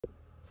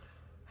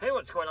Hey,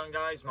 what's going on,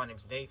 guys? My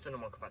name's Nathan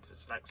and welcome back to the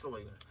Snack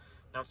Saloon.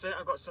 Now today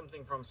I've got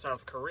something from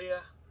South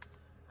Korea,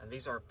 and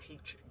these are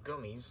peach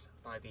gummies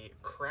by the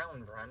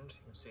Crown brand.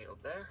 You can see it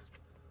up there.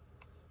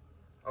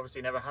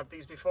 Obviously never had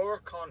these before,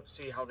 can't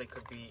see how they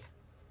could be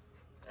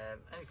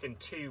anything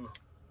too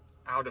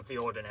out of the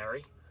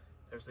ordinary.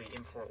 There's the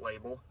import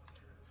label.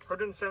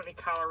 170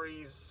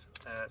 calories,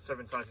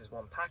 serving size is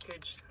one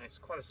package, and it's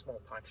quite a small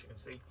package, you can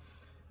see.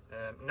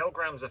 No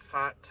grams of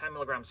fat, 10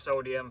 milligrams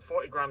sodium,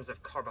 40 grams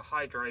of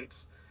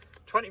carbohydrates,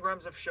 20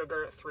 grams of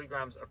sugar, 3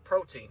 grams of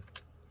protein.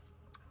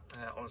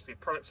 Obviously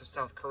products of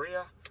South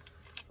Korea,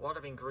 a lot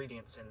of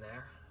ingredients in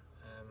there.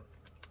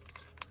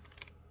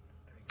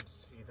 You can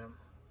see them.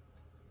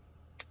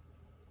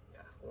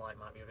 Yeah, the light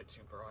might be a bit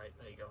too bright,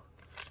 there you go.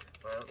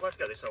 Well, let's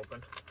get this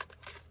open.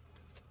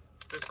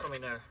 Does come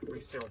in a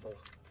resealable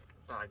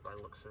bag by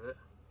the looks of it.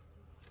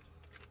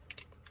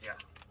 Yeah.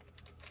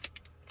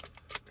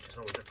 Which is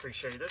always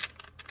appreciated.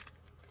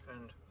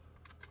 And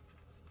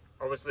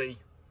obviously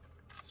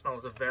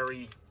smells a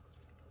very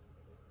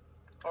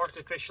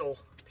artificial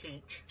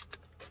peach.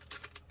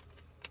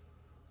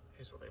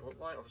 Here's what they look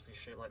like, obviously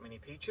shaped like mini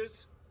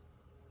peaches.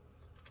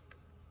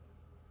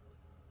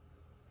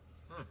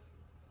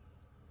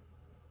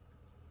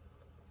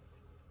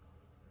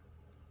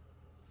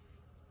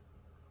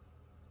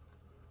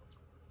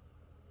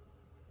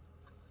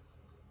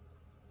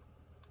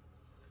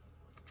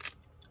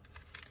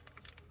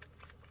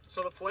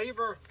 So the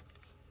flavor,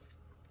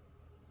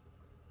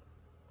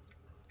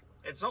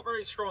 it's not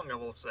very strong, I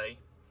will say.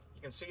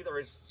 You can see there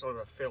is sort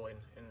of a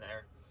filling in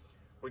there,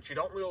 which you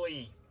don't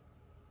really,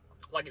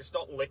 like, it's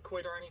not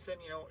liquid or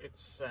anything, you know,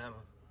 it's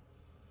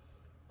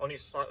only a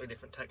slightly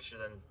different texture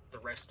than the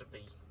rest of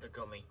the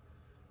gummy.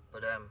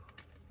 But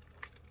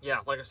yeah,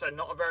 like I said,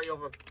 not a very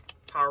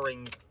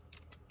overpowering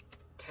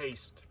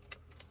taste,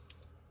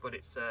 but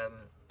it's, I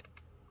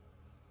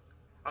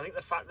think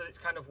the fact that it's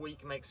kind of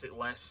weak makes it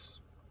less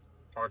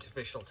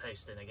artificial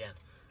tasting again.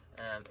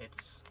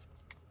 It's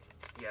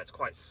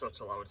quite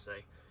subtle, I would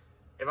say.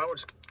 If I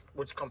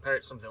would compare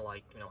it to something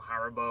like, you know,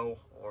 Haribo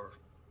or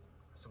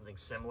something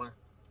similar,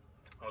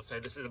 I would say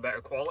this is a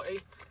better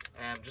quality,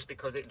 just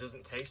because it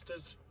doesn't taste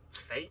as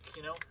fake,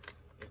 you know.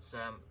 It's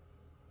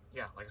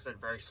yeah, like I said,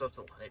 very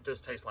subtle, and it does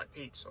taste like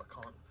peach, so I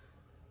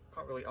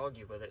can't really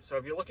argue with it. So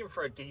if you're looking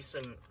for a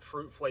decent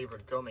fruit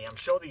flavored gummy, I'm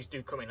sure these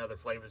do come in other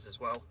flavors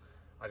as well,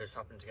 I just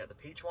happened to get the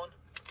peach one,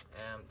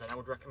 then I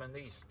would recommend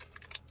these.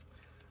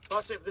 Well,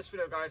 that's it for this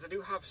video, guys. I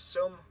do have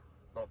some,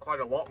 well, quite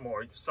a lot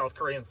more South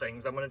Korean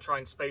things. I'm going to try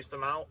and space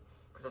them out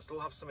because I still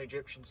have some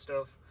Egyptian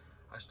stuff.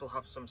 I still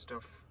have some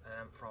stuff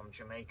from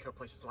Jamaica,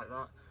 places like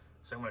that.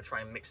 So I'm going to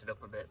try and mix it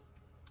up a bit.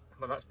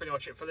 But that's pretty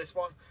much it for this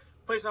one.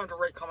 Please remember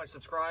to rate, comment,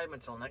 subscribe.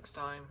 Until next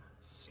time,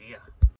 see ya.